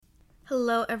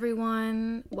Hello,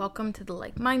 everyone. Welcome to The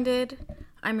Like-Minded.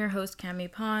 I'm your host, Cami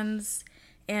Pons,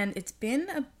 and it's been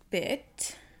a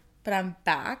bit, but I'm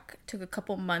back. Took a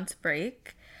couple months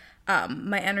break.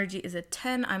 My energy is a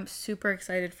 10. I'm super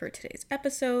excited for today's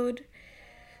episode.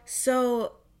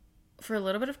 So, for a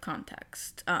little bit of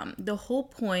context, the whole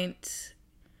point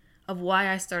of why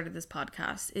I started this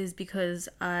podcast is because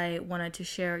I wanted to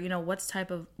share, what's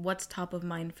top of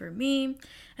mind for me,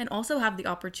 and also have the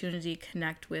opportunity to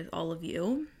connect with all of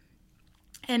you.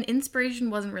 And inspiration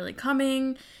wasn't really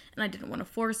coming, and I didn't want to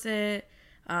force it.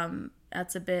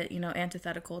 That's a bit,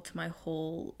 antithetical to my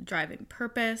whole driving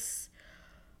purpose.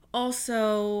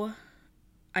 Also,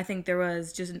 I think there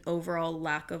was just an overall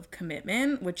lack of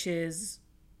commitment, which is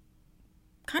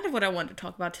kind of what I wanted to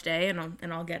talk about today,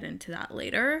 and I'll get into that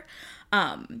later.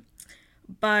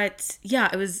 But yeah,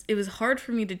 it was hard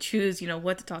for me to choose,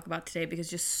 what to talk about today because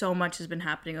just so much has been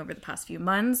happening over the past few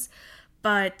months.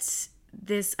 But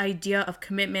this idea of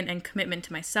commitment and commitment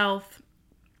to myself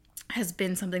has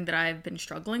been something that I've been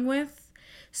struggling with.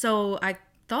 So I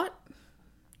thought,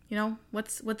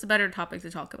 what's a better topic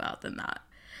to talk about than that?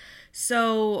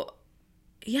 So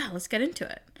yeah, let's get into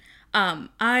it.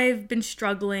 I've been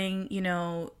struggling,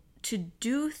 to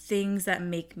do things that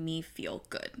make me feel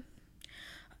good.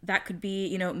 That could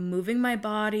be, moving my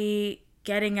body,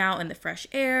 getting out in the fresh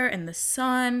air and the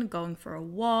sun, going for a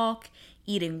walk,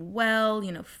 eating well,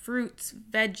 fruits,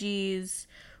 veggies,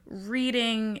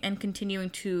 reading, and continuing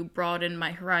to broaden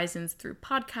my horizons through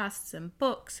podcasts and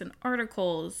books and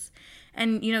articles,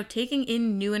 and, taking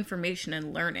in new information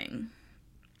and learning.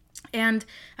 And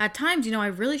at times, I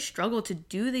really struggle to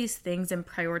do these things and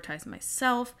prioritize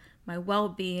myself, my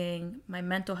well-being, my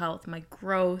mental health, my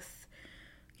growth,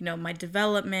 my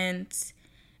development.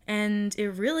 And it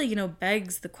really,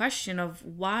 begs the question of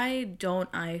why don't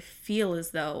I feel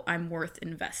as though I'm worth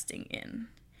investing in?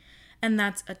 And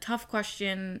that's a tough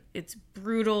question. It's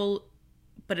brutal,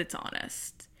 but it's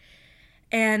honest.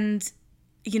 And,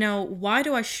 why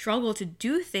do I struggle to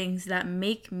do things that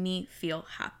make me feel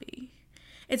happy?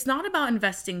 It's not about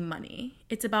investing money.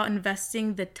 It's about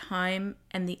investing the time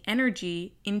and the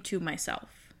energy into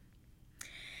myself.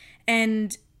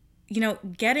 And,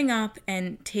 getting up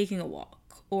and taking a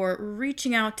walk or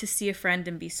reaching out to see a friend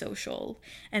and be social.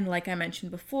 And like I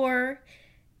mentioned before,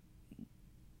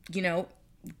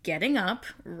 getting up,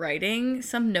 writing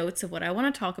some notes of what I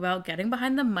want to talk about, getting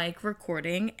behind the mic,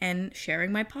 recording, and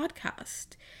sharing my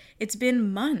podcast. It's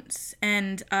been months,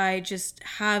 and I just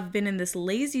have been in this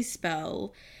lazy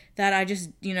spell that I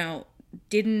just,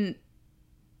 didn't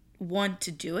want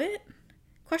to do it, ?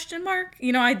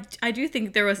 I do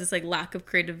think there was this, lack of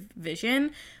creative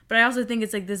vision, but I also think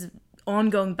it's, this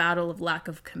ongoing battle of lack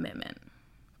of commitment.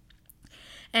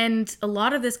 And a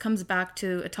lot of this comes back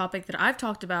to a topic that I've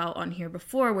talked about on here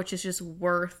before, which is just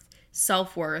worth,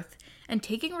 self-worth, and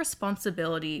taking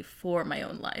responsibility for my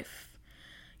own life.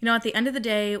 At the end of the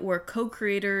day, we're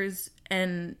co-creators,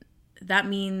 and that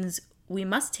means we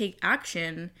must take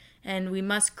action and we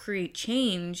must create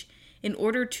change in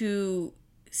order to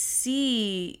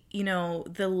see,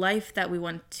 the life that we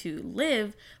want to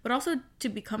live, but also to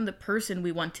become the person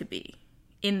we want to be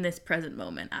in this present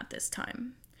moment at this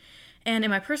time. And in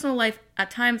my personal life,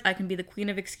 at times I can be the queen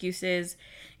of excuses.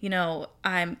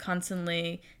 I'm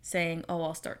constantly saying, oh,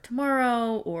 I'll start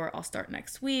tomorrow or I'll start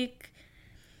next week.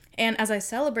 And as I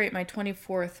celebrate my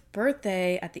 24th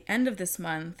birthday at the end of this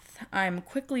month, I'm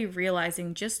quickly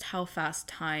realizing just how fast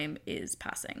time is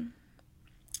passing.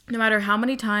 No matter how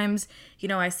many times,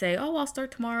 I say, oh, I'll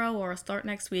start tomorrow or I'll start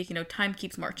next week, time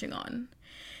keeps marching on.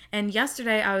 And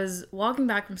yesterday I was walking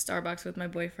back from Starbucks with my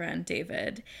boyfriend,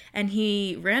 David, and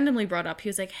he randomly brought up, he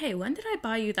was like, hey, when did I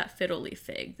buy you that fiddle leaf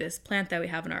fig, this plant that we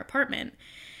have in our apartment?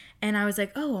 And I was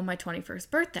like, oh, on my 21st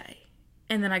birthday.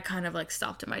 And then I kind of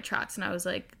stopped in my tracks and I was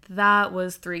like, that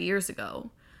was 3 years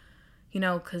ago,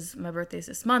 because my birthday's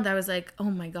this month. I was like, oh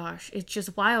my gosh, it's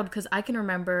just wild because I can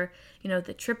remember,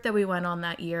 the trip that we went on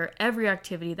that year, every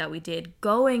activity that we did,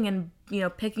 going and,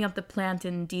 picking up the plant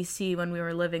in DC when we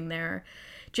were living there.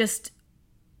 Just,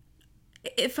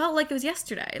 it felt like it was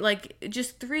yesterday.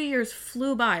 Just 3 years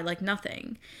flew by like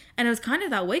nothing. And it was kind of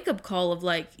that wake-up call of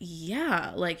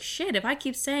shit, if I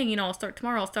keep saying, I'll start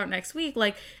tomorrow, I'll start next week,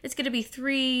 it's going to be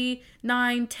 3,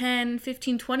 9, 10,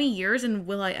 15, 20 years, and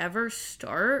will I ever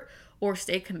start or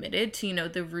stay committed to,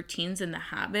 the routines and the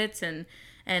habits and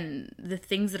the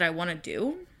things that I want to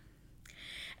do?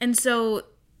 And so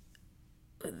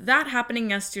that happening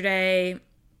yesterday,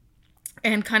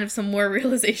 and kind of some more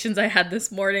realizations I had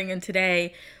this morning and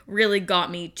today really got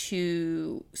me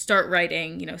to start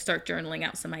writing, start journaling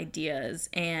out some ideas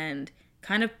and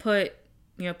kind of put,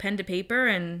 pen to paper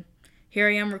and, here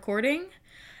I am recording.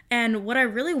 And what I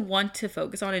really want to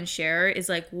focus on and share is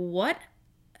like what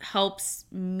helps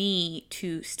me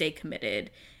to stay committed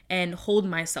and hold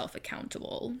myself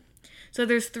accountable. So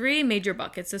there's three major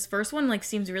buckets. This first one like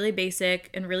seems really basic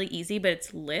and really easy, but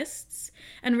it's lists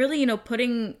and really,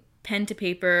 putting pen to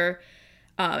paper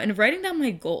and writing down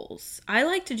my goals. I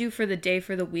like to do for the day,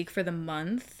 for the week, for the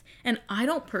month. And I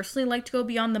don't personally like to go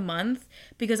beyond the month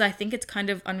because I think it's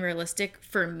kind of unrealistic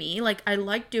for me. Like I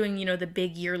like doing, the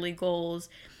big yearly goals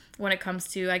when it comes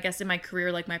to, I guess, in my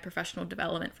career, like my professional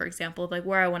development, for example, like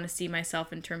where I want to see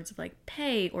myself in terms of like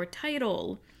pay or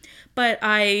title. But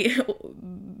I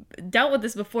dealt with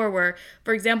this before where,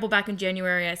 for example, back in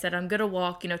January, I said I'm going to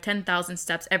walk, 10,000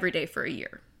 steps every day for a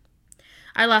year.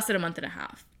 I lasted a month and a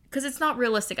half because it's not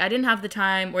realistic. I didn't have the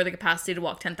time or the capacity to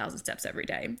walk 10,000 steps every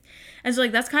day. And so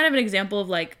like that's kind of an example of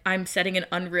like I'm setting an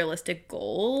unrealistic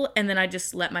goal and then I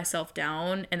just let myself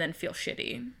down and then feel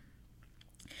shitty.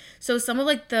 So some of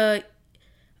like the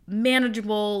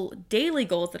manageable daily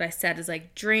goals that I set is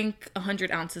like drink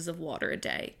 100 ounces of water a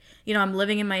day. I'm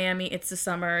living in Miami. It's the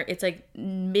summer. It's like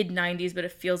mid 90s, but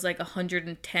it feels like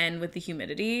 110 with the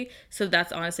humidity. So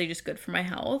that's honestly just good for my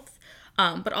health.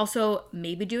 But also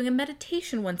maybe doing a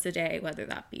meditation once a day, whether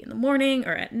that be in the morning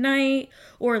or at night,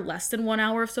 or less than 1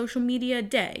 hour of social media a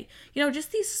day.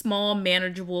 Just these small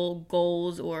manageable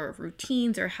goals or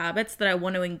routines or habits that I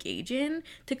want to engage in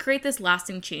to create this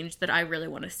lasting change that I really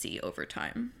want to see over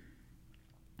time.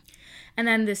 And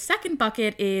then the second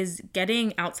bucket is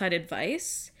getting outside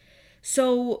advice.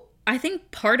 So I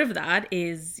think part of that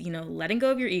is, letting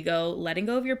go of your ego, letting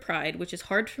go of your pride, which is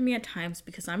hard for me at times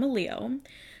because I'm a Leo.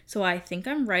 So I think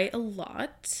I'm right a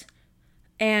lot.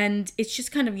 And it's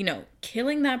just kind of,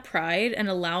 killing that pride and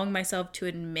allowing myself to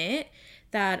admit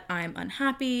that I'm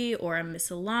unhappy or I'm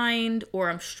misaligned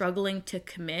or I'm struggling to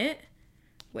commit.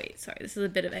 Wait, sorry, this is a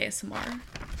bit of ASMR.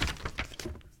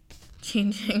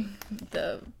 Changing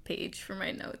the page for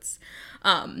my notes.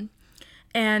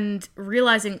 And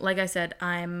realizing, like I said,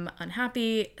 I'm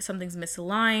unhappy, something's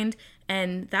misaligned,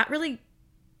 and that really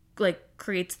like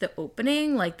creates the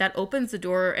opening, like that opens the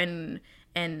door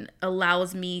and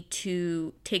allows me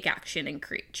to take action and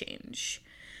create change.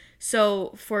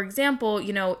 So, for example,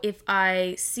 if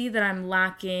I see that I'm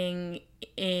lacking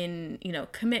in,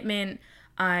 commitment,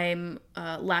 I'm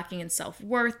lacking in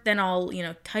self-worth, then I'll,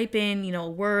 type in, a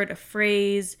word, a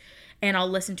phrase, and I'll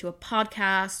listen to a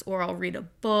podcast or I'll read a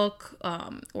book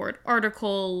or an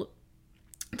article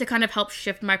to kind of help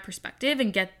shift my perspective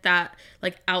and get that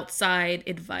like outside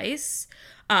advice.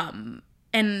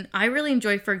 And I really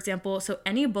enjoy, for example, so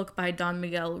any book by Don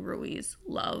Miguel Ruiz,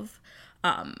 love.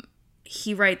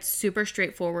 He writes super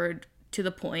straightforward to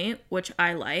the point, which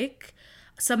I like.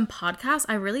 Some podcasts,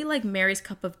 I really like Mary's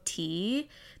Cup of Tea.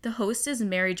 The host is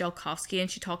Mary Jelkovsky, and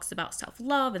she talks about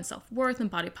self-love and self-worth and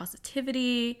body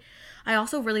positivity. I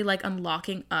also really like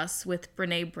Unlocking Us with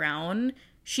Brene Brown.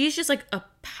 She's just like a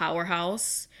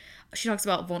powerhouse. She talks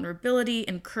about vulnerability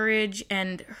and courage,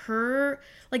 and her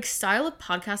like style of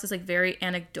podcast is like very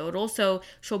anecdotal. So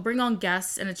she'll bring on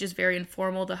guests and it's just very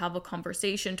informal. They'll have a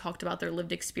conversation, talked about their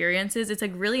lived experiences. It's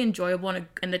like really enjoyable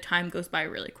and the time goes by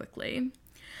really quickly.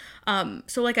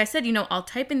 So like I said, I'll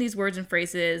type in these words and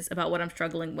phrases about what I'm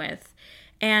struggling with.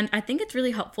 And I think it's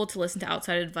really helpful to listen to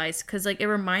outside advice because like it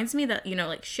reminds me that,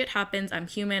 like shit happens. I'm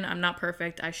human. I'm not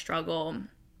perfect. I struggle.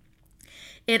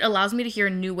 It allows me to hear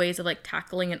new ways of like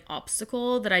tackling an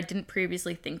obstacle that I didn't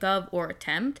previously think of or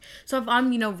attempt. So if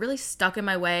I'm, really stuck in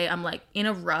my way, I'm like in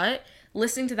a rut,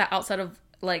 listening to that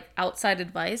outside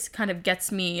advice kind of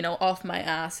gets me, off my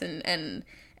ass and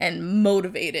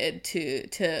motivated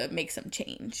to make some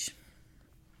change.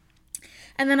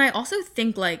 And then I also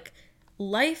think like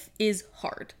life is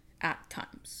hard at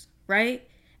times, right?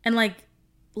 And like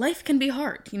life can be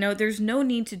hard, there's no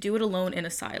need to do it alone in a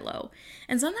silo.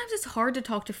 And sometimes it's hard to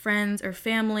talk to friends or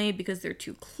family because they're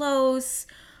too close,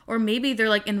 or maybe they're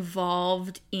like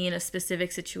involved in a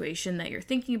specific situation that you're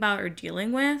thinking about or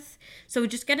dealing with. So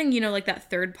just getting, like that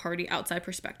third party outside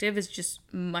perspective is just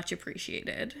much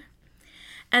appreciated.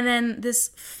 And then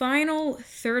this final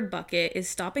third bucket is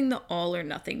stopping the all or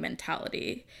nothing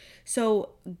mentality.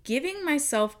 So giving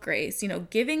myself grace,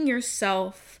 giving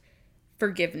yourself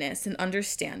forgiveness and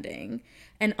understanding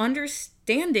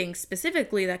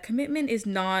specifically that commitment is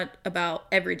not about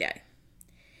every day.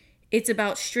 It's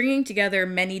about stringing together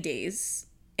many days,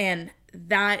 and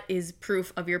that is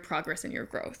proof of your progress and your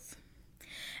growth.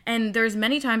 And there's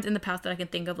many times in the past that I can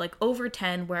think of, like over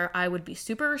 10, where I would be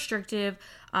super restrictive.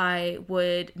 I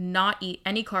would not eat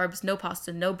any carbs, no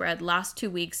pasta, no bread, last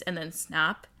 2 weeks, and then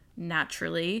snap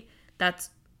naturally. That's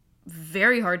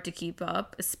very hard to keep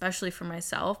up, especially for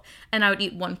myself. And I would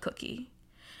eat one cookie.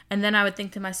 And then I would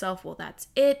think to myself, well, that's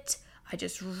it. I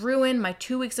just ruined my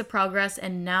 2 weeks of progress,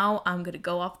 and now I'm going to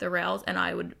go off the rails. And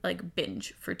I would like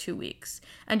binge for 2 weeks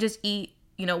and just eat,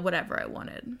 whatever I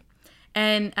wanted.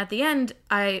 And at the end,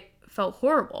 I felt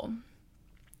horrible.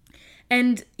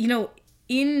 And,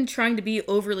 in trying to be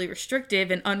overly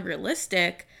restrictive and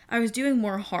unrealistic, I was doing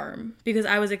more harm because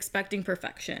I was expecting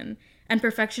perfection, and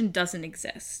perfection doesn't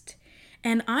exist.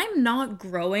 And I'm not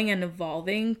growing and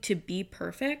evolving to be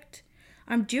perfect.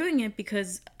 I'm doing it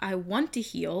because I want to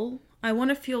heal. I want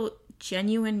to feel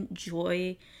genuine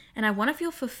joy, and I want to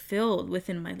feel fulfilled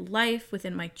within my life,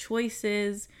 within my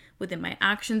choices, within my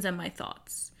actions and my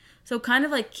thoughts. So kind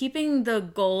of like keeping the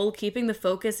goal, keeping the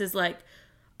focus is like,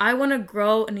 I want to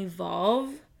grow and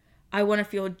evolve. I want to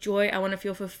feel joy. I want to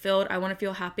feel fulfilled. I want to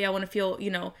feel happy. I want to feel,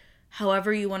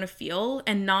 however you want to feel,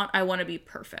 and not I want to be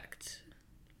perfect.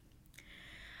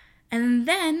 And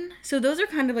then, so those are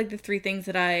kind of like the three things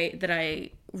that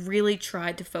I really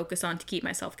tried to focus on to keep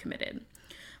myself committed.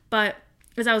 But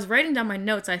as I was writing down my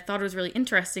notes, I thought it was really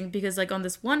interesting because like on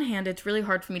this one hand, it's really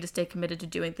hard for me to stay committed to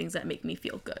doing things that make me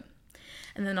feel good.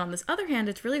 And then on this other hand,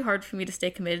 it's really hard for me to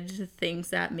stay committed to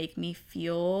things that make me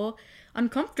feel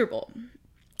uncomfortable.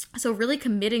 So really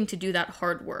committing to do that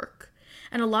hard work.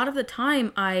 And a lot of the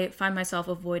time, I find myself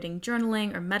avoiding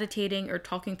journaling or meditating or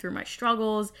talking through my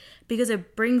struggles because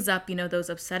it brings up, those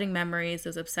upsetting memories,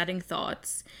 those upsetting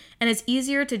thoughts. And it's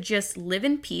easier to just live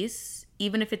in peace,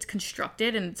 even if it's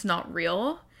constructed and it's not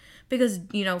real. Because,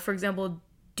 for example,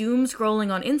 doom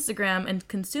scrolling on Instagram and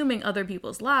consuming other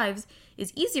people's lives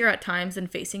is easier at times than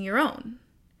facing your own.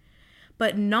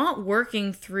 But not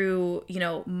working through,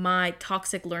 my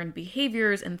toxic learned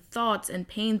behaviors and thoughts and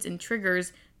pains and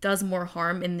triggers does more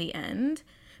harm in the end,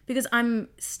 because I'm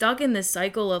stuck in this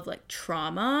cycle of like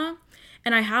trauma,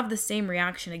 and I have the same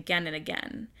reaction again and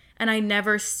again, and I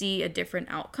never see a different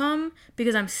outcome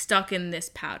because I'm stuck in this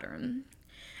pattern.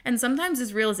 And sometimes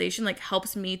this realization like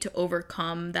helps me to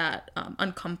overcome that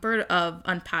uncomfort of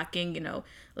unpacking,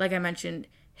 like I mentioned,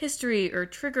 history or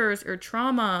triggers or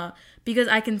trauma, because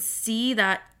I can see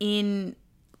that in,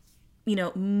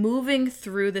 moving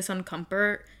through this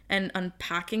uncomfort and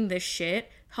unpacking this shit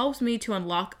helps me to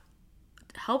unlock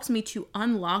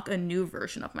a new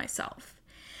version of myself.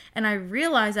 And I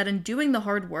realize that in doing the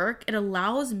hard work, it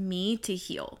allows me to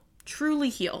heal, truly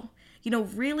heal,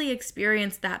 really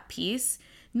experience that peace,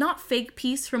 not fake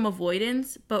peace from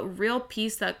avoidance, but real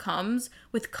peace that comes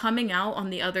with coming out on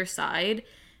the other side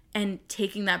and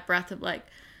taking that breath of like,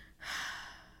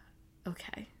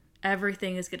 okay,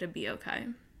 everything is going to be okay.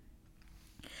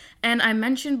 And I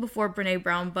mentioned before Brené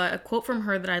Brown, but a quote from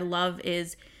her that I love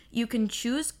is, you can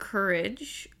choose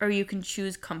courage or you can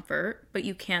choose comfort, but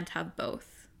you can't have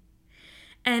both.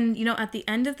 And, at the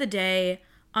end of the day,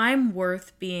 I'm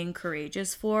worth being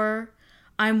courageous for.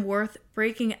 I'm worth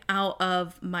breaking out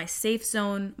of my safe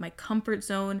zone, my comfort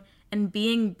zone, and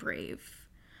being brave.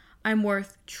 I'm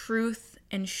worth truth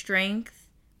and strength.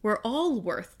 We're all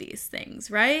worth these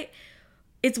things, right?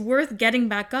 It's worth getting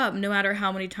back up no matter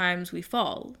how many times we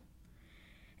fall.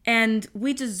 And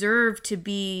we deserve to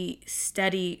be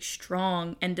steady,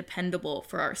 strong, and dependable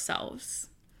for ourselves.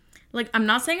 Like, I'm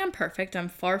not saying I'm perfect, I'm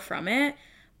far from it,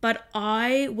 but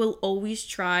I will always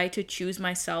try to choose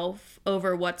myself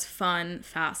over what's fun,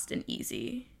 fast, and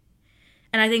easy.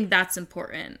 And I think that's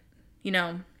important,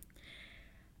 And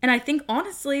I think,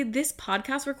 honestly, this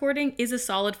podcast recording is a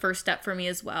solid first step for me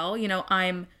as well.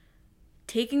 I'm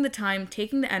taking the time,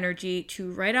 taking the energy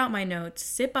to write out my notes,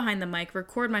 sit behind the mic,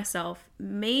 record myself,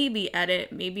 maybe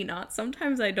edit, maybe not.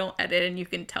 Sometimes I don't edit and you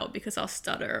can tell because I'll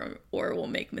stutter or will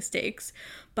make mistakes.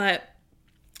 But,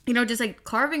 just like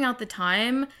carving out the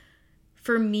time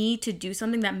for me to do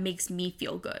something that makes me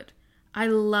feel good. I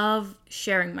love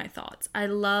sharing my thoughts. I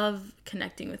love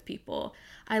connecting with people.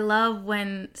 I love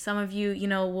when some of you,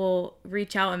 will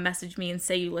reach out and message me and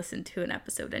say you listened to an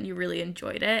episode and you really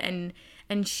enjoyed it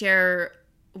and share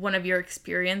one of your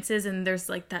experiences, and there's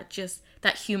like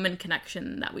that human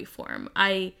connection that we form.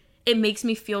 It makes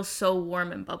me feel so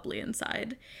warm and bubbly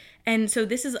inside. And so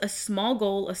this is a small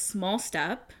goal, a small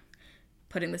step,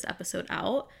 putting this episode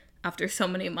out after so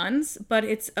many months, but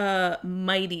it's a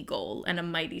mighty goal and a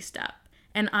mighty step.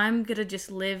 And I'm gonna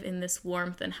just live in this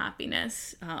warmth and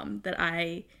happiness that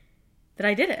I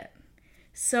did it.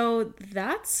 So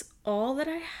that's all that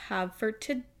I have for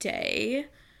today.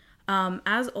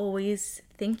 As always,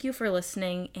 thank you for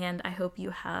listening, and I hope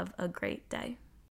you have a great day.